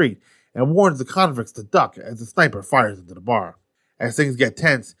of the street and warns the convicts to duck as the sniper fires into the bar. As things get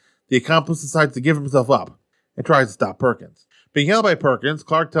tense, the accomplice decides to give himself up and tries to stop Perkins. Being held by Perkins,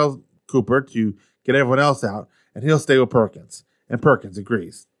 Clark tells Cooper to get everyone else out and he'll stay with Perkins, and Perkins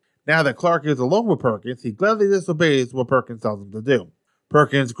agrees. Now that Clark is alone with Perkins, he gladly disobeys what Perkins tells him to do.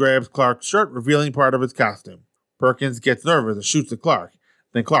 Perkins grabs Clark's shirt, revealing part of his costume. Perkins gets nervous and shoots at Clark.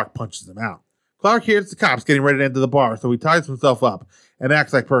 Then Clark punches him out. Clark hears the cops getting ready to enter the bar, so he ties himself up and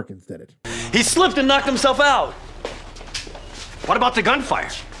acts like Perkins did it. He slipped and knocked himself out. What about the gunfire?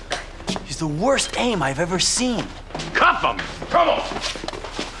 He's the worst aim I've ever seen. Cuff him! Come on!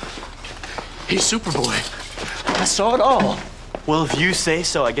 He's Superboy. I saw it all. Well, if you say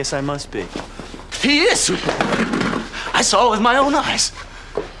so, I guess I must be. He is Superboy. I saw it with my own eyes.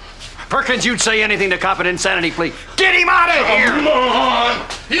 Perkins, you'd say anything to cop an insanity plea. Get him out of here! Come on!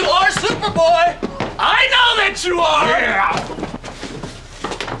 You are Superboy! Superboy! I know that you are! Yeah!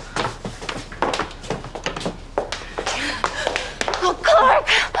 Oh,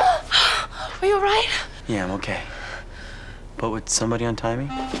 Clark! Are you all right? Yeah, I'm okay. But would somebody untie me?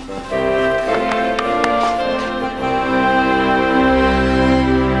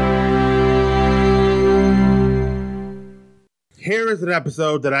 Here is an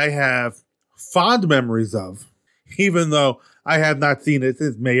episode that I have fond memories of, even though I have not seen it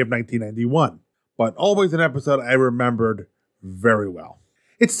since May of 1991. But always an episode I remembered very well.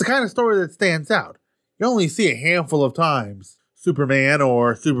 It's the kind of story that stands out. You only see a handful of times Superman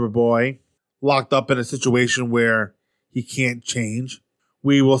or Superboy locked up in a situation where he can't change.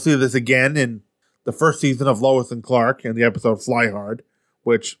 We will see this again in the first season of Lois and Clark in the episode Fly Hard,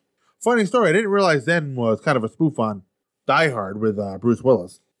 which, funny story, I didn't realize then was kind of a spoof on Die Hard with Bruce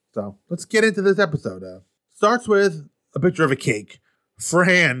Willis. So let's get into this episode. Starts with a picture of a cake.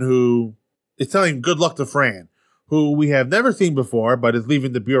 Fran, who is telling good luck to Fran, who we have never seen before, but is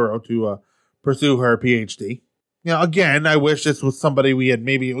leaving the Bureau to pursue her PhD. You know, again, I wish this was somebody we had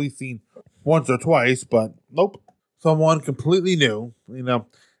maybe at least seen once or twice, but nope. Someone completely new. You know,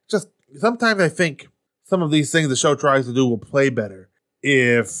 just sometimes I think some of these things the show tries to do will play better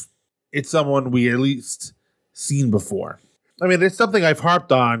if it's someone we at least seen before. I mean, it's something I've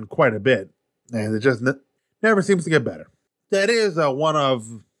harped on quite a bit, and it just never seems to get better. That is one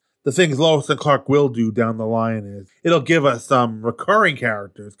of the things Lois and Clark will do down the line is it'll give us some recurring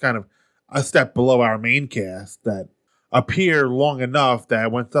characters, kind of a step below our main cast, that appear long enough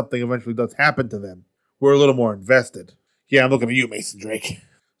that when something eventually does happen to them, we're a little more invested. Yeah, I'm looking at you, Mason Drake.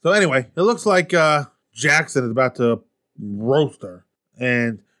 So anyway, it looks like Jackson is about to roast her,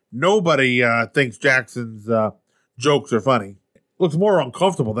 and nobody thinks Jackson's jokes are funny. Looks more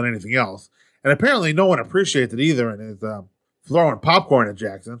uncomfortable than anything else. And apparently no one appreciates it either and is throwing popcorn at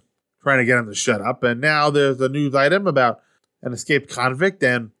Jackson, trying to get him to shut up. And now there's a news item about an escaped convict,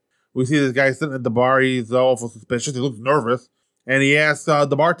 and we see this guy sitting at the bar. He's awful suspicious. He looks nervous. And he asks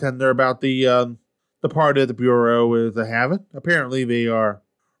the bartender about the party that the Bureau is having. Apparently they are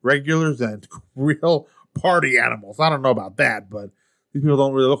regulars and real party animals. I don't know about that, but these people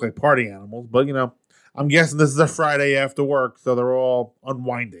don't really look like party animals. But, you know, I'm guessing this is a Friday after work, so they're all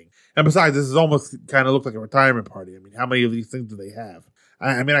unwinding. And besides, this is almost kind of looks like a retirement party. I mean, how many of these things do they have?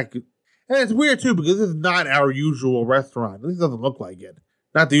 I mean, I could... And it's weird, too, because this is not our usual restaurant. At least it doesn't look like it.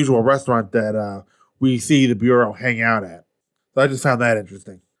 Not the usual restaurant that we see the Bureau hang out at. So I just found that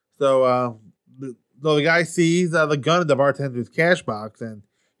interesting. So the guy sees the gun in the bartender's cash box, and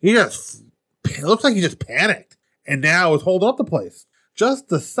he just... It looks like he just panicked. And now is holding up the place. Just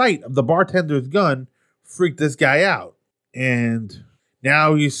the sight of the bartender's gun freaked this guy out. And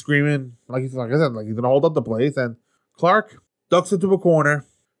now he's screaming, like I said, like he's going to hold up the place. And Clark ducks into a corner,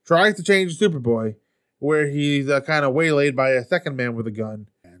 tries to change Superboy, where he's kind of waylaid by a second man with a gun,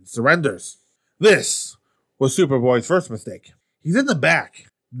 and surrenders. This was Superboy's first mistake. He's in the back.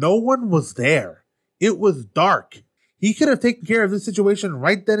 No one was there. It was dark. He could have taken care of this situation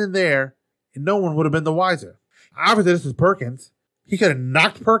right then and there, and no one would have been the wiser. Obviously, this is Perkins. He could have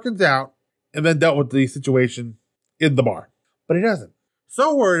knocked Perkins out and then dealt with the situation in the bar. But he doesn't.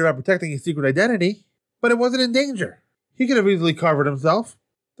 So worried about protecting his secret identity, but it wasn't in danger. He could have easily covered himself.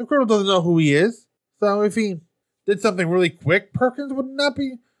 The criminal doesn't know who he is. So if he did something really quick, Perkins wouldn't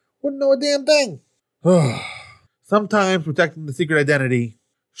know a damn thing. Sometimes protecting the secret identity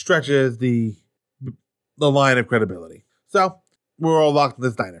stretches the line of credibility. So we're all locked in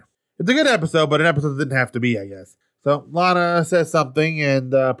this diner. It's a good episode, but an episode didn't have to be, I guess. So Lana says something,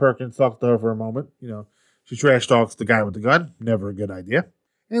 and Perkins talks to her for a moment. You know, she trash talks the guy with the gun. Never a good idea.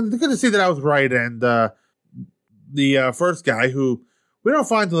 And it's good to see that I was right. And the first guy, who we don't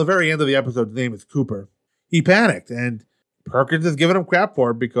find till the very end of the episode, his name is Cooper. He panicked, and Perkins is giving him crap for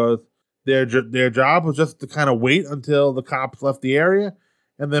it because their job was just to kind of wait until the cops left the area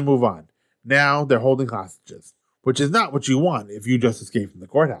and then move on. Now they're holding hostages, which is not what you want if you just escaped from the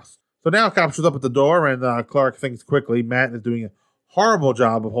courthouse. So now cops shows up at the door, and Clark thinks quickly. Matt is doing a horrible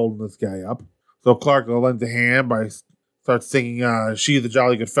job of holding this guy up. So Clark lends a hand by starts singing She's a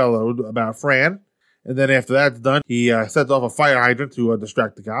Jolly Good Fellow about Fran. And then after that's done, he sets off a fire hydrant to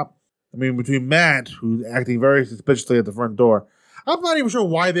distract the cop. I mean, between Matt, who's acting very suspiciously at the front door, I'm not even sure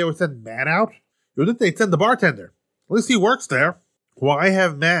why they would send Matt out. You would think they'd send the bartender. At least he works there. Why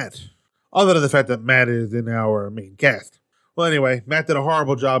have Matt? Other than the fact that Matt is in our main cast. Well, anyway, Matt did a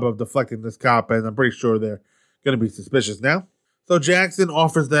horrible job of deflecting this cop, and I'm pretty sure they're going to be suspicious now. So Jackson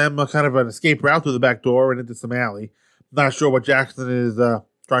offers them a kind of an escape route through the back door and into some alley. Not sure what Jackson is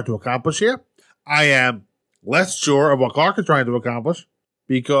trying to accomplish here. I am less sure of what Clark is trying to accomplish,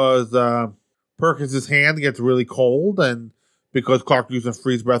 because Perkins' hand gets really cold, and because Clark uses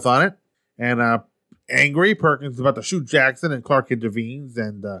freeze breath on it. And angry, Perkins is about to shoot Jackson, and Clark intervenes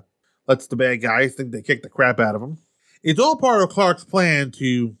and lets the bad guys think they kicked the crap out of him. It's all part of Clark's plan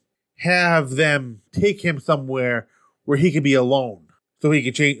to have them take him somewhere where he can be alone, so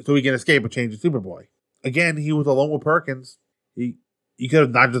he can escape and change the Superboy. Again, he was alone with Perkins. He could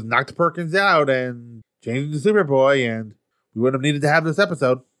have not just knocked Perkins out and changed the Superboy, and we wouldn't have needed to have this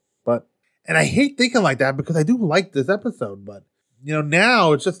episode. And I hate thinking like that because I do like this episode, but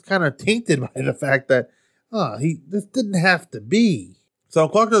now it's just kind of tainted by the fact that this didn't have to be. So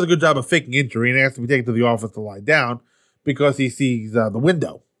Clark does a good job of faking injury and asks to be taken to the office to lie down because he sees the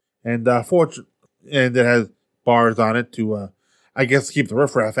window, and it has bars on it to, I guess, keep the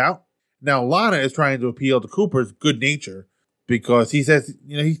riffraff out. Now Lana is trying to appeal to Cooper's good nature because he says,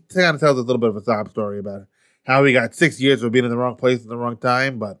 he kind of tells us a little bit of a sob story about how he got 6 years of being in the wrong place at the wrong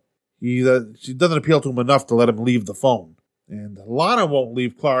time, but she doesn't appeal to him enough to let him leave the phone. And Lana won't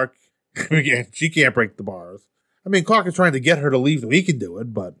leave Clark. Again, she can't break the bars. I mean, Clark is trying to get her to leave so he can do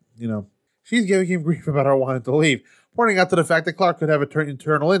it, but, she's giving him grief about her wanting to leave, pointing out to the fact that Clark could have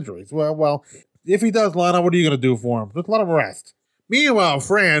internal injuries. Well, if he does, Lana, what are you going to do for him? Just let him rest. Meanwhile,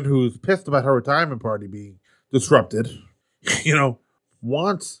 Fran, who's pissed about her retirement party being disrupted,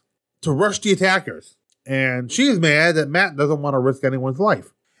 wants to rush the attackers. And she's mad that Matt doesn't want to risk anyone's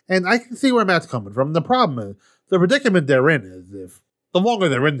life. And I can see where Matt's coming from. The problem is, the predicament they're in is if the longer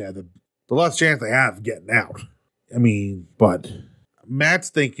they're in there, the less chance they have of getting out. I mean, but Matt's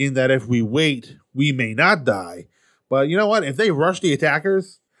thinking that if we wait, we may not die. But you know what? If they rush the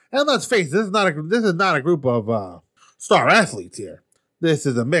attackers, and let's face it, this is not a group of star athletes here. This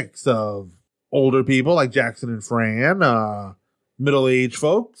is a mix of older people like Jackson and Fran, middle-aged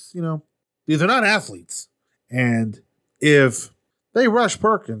folks. These are not athletes. And if they rush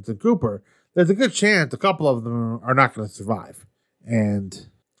Perkins and Cooper, there's a good chance a couple of them are not going to survive. And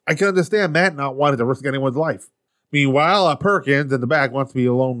I can understand Matt not wanting to risk anyone's life. Meanwhile, Perkins in the back wants to be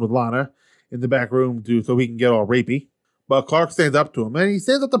alone with Lana in the back room so he can get all rapey. But Clark stands up to him, and he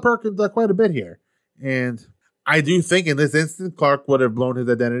stands up to Perkins quite a bit here. And I do think in this instance, Clark would have blown his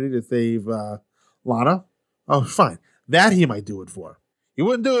identity to save Lana. Oh, fine. That he might do it for. He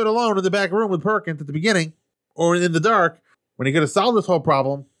wouldn't do it alone in the back room with Perkins at the beginning or in the dark when he could have solved this whole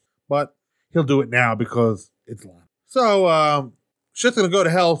problem. But he'll do it now because it's Lana. So, shit's going to go to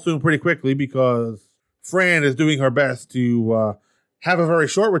hell soon pretty quickly because Fran is doing her best to have a very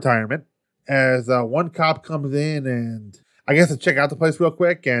short retirement as one cop comes in and I guess to check out the place real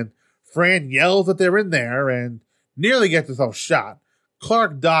quick, and Fran yells that they're in there and nearly gets herself shot.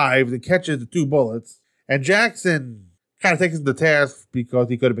 Clark dives and catches the 2 bullets, and Jackson kind of takes him to task because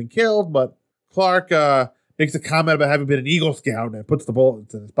he could have been killed, but Clark makes a comment about having been an Eagle Scout and puts the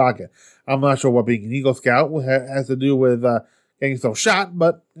bullets in his pocket. I'm not sure what being an Eagle Scout has to do with getting himself shot,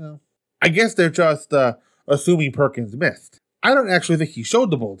 but I guess they're just assuming Perkins missed. I don't actually think he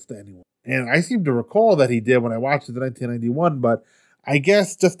showed the bullets to anyone, and I seem to recall that he did when I watched it in 1991, but I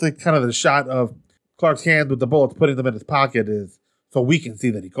guess just the shot of Clark's hand with the bullets, putting them in his pocket, is so we can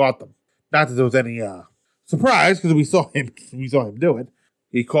see that he caught them. Not that there was any surprise, because we saw him do it.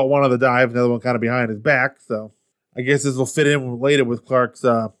 He caught one on the dive, another one kind of behind his back, so I guess this will fit in later with Clark's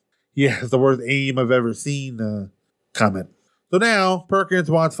he has the worst aim I've ever seen comment. So now Perkins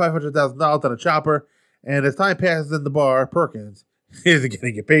wants $500,000 on a chopper, and as time passes in the bar, Perkins isn't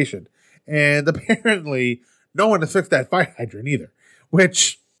getting impatient. And apparently, no one has fixed that fire hydrant either,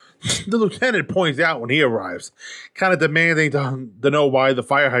 which the lieutenant points out when he arrives, kind of demanding to know why the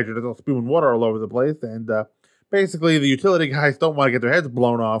fire hydrant is all spewing water all over the place. And basically, the utility guys don't want to get their heads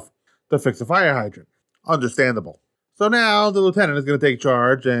blown off to fix a fire hydrant. Understandable. So now the lieutenant is going to take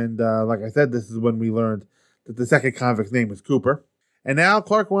charge, and like I said, this is when we learned that the second convict's name is Cooper. And now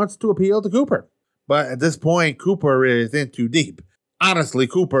Clark wants to appeal to Cooper. But at this point, Cooper is in too deep. Honestly,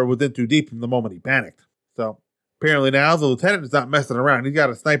 Cooper was in too deep from the moment he panicked. So apparently now the lieutenant is not messing around. He's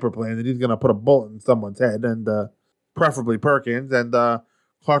got a sniper plan that he's going to put a bullet in someone's head, and preferably Perkins. And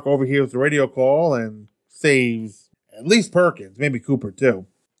Clark overhears the radio call and saves at least Perkins, maybe Cooper too.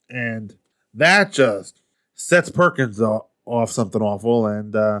 And that just sets Perkins off something awful.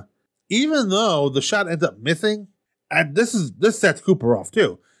 And even though the shot ends up missing, and this sets Cooper off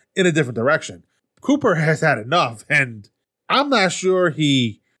too, in a different direction. Cooper has had enough, and I'm not sure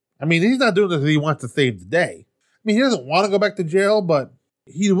he's not doing this because he wants to save the day. I mean, he doesn't want to go back to jail, but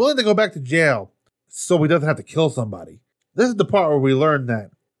he's willing to go back to jail so he doesn't have to kill somebody. This is the part where we learn that,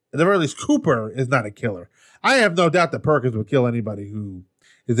 at the very least, Cooper is not a killer. I have no doubt that Perkins would kill anybody who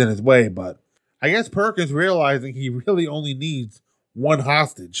is in his way, but I guess Perkins realizing he really only needs one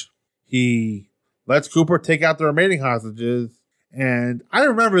hostage. He lets Cooper take out the remaining hostages, and I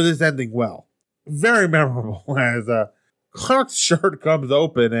remember this ending well. Very memorable, as Clark's shirt comes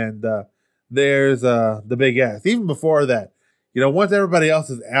open and there's the big S. Even before that, once everybody else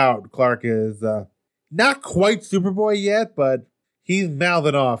is out, Clark is not quite Superboy yet, but he's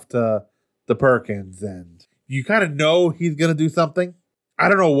mouthing off to Perkins, and you kind of know he's going to do something. I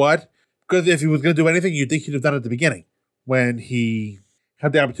don't know what, because if he was going to do anything, you'd think he'd have done it at the beginning, when he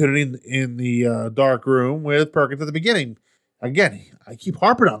had the opportunity in the dark room with Perkins at the beginning. Again, I keep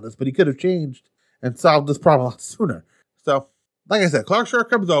harping on this, but he could have changed and solved this problem a lot sooner. So, like I said, Clark's shirt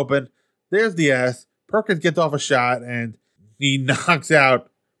comes open. There's the S. Perkins gets off a shot, and he knocks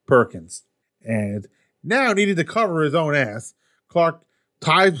out Perkins. And now, needing to cover his own ass, Clark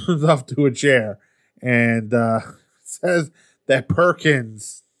ties himself to a chair and says that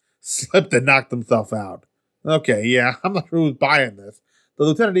Perkins slipped and knocked himself out. Okay, yeah, I'm not sure who's buying this. The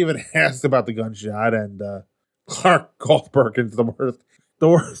lieutenant even asked about the gunshot, and Clark calls Perkins the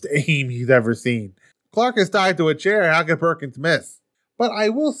worst aim he's ever seen. Clark is tied to a chair. How could Perkins miss? But I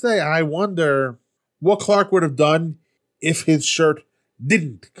will say, I wonder what Clark would have done if his shirt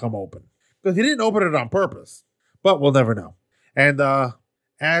didn't come open. Because he didn't open it on purpose. But we'll never know. And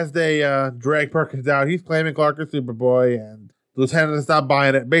as they drag Perkins out, he's claiming Clark is Superboy, and the lieutenant is not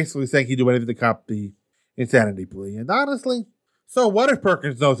buying it, basically saying he'd do anything to cop the insanity plea. And honestly, so what if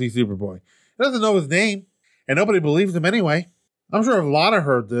Perkins knows he's Superboy? He doesn't know his name, and nobody believes him anyway. I'm sure if Lana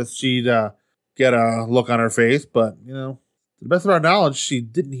heard this, she'd get a look on her face, but, to the best of our knowledge, she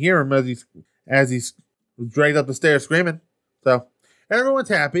didn't hear him as he was dragged up the stairs screaming. So, everyone's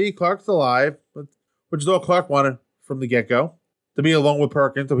happy. Clark's alive, which is all Clark wanted from the get-go, to be alone with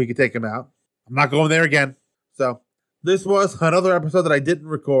Perkins so he could take him out. I'm not going there again. So, this was another episode that I didn't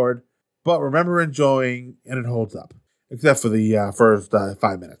record, but remember enjoying, and it holds up, except for the first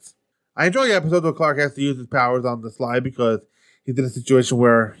 5 minutes. I enjoy the episode where Clark has to use his powers on the slide because he's in a situation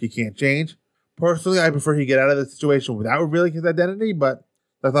where he can't change. Personally, I prefer he get out of the situation without revealing his identity, but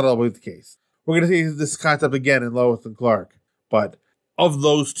that's not always the case. We're going to see this concept again in Lois and Clark, but of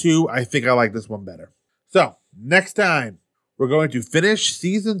those two, I think I like this one better. So, next time, we're going to finish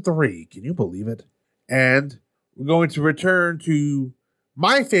Season 3. Can you believe it? And we're going to return to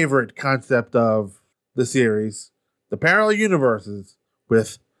my favorite concept of the series, the parallel universes,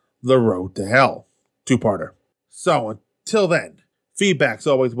 with The Road to Hell. Two-parter. So, until then, feedback's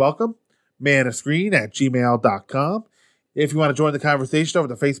always welcome. manofscreen@gmail.com. If you want to join the conversation over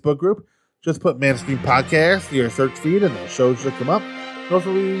the Facebook group, just put Man of Screen Podcast in your search feed and the shows should come up.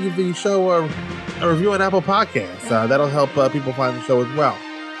 Also, leave the show a review on Apple Podcasts. That'll help people find the show as well.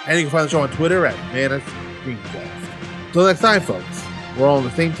 And you can find the show on Twitter at Man of Screencast. Until next time, folks, we're all on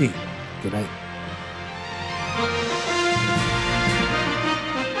the same team. Good night.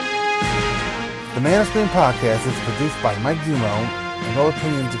 The Man of Screen Podcast is produced by Mike Zumo, and all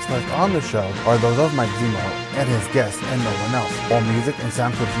opinions expressed on the show are those of Mike Zumo and his guests and no one else. All music and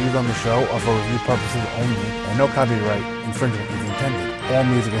sound clips used on the show are for review purposes only, and no copyright infringement is intended. All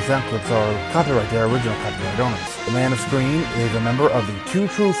music and sound clips are copyright their original copyright owners. The Man of Screen is a member of the Two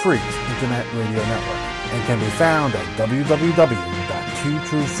True Freaks Internet Radio Network and can be found at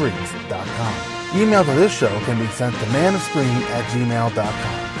www.twotruefreaks.com. Email to this show can be sent to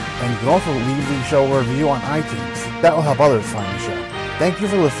manofscreen@gmail.com. And you can also leave the show a review on iTunes. That will help others find the show. Thank you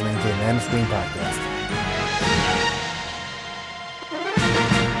for listening to the Man of Screen Podcast.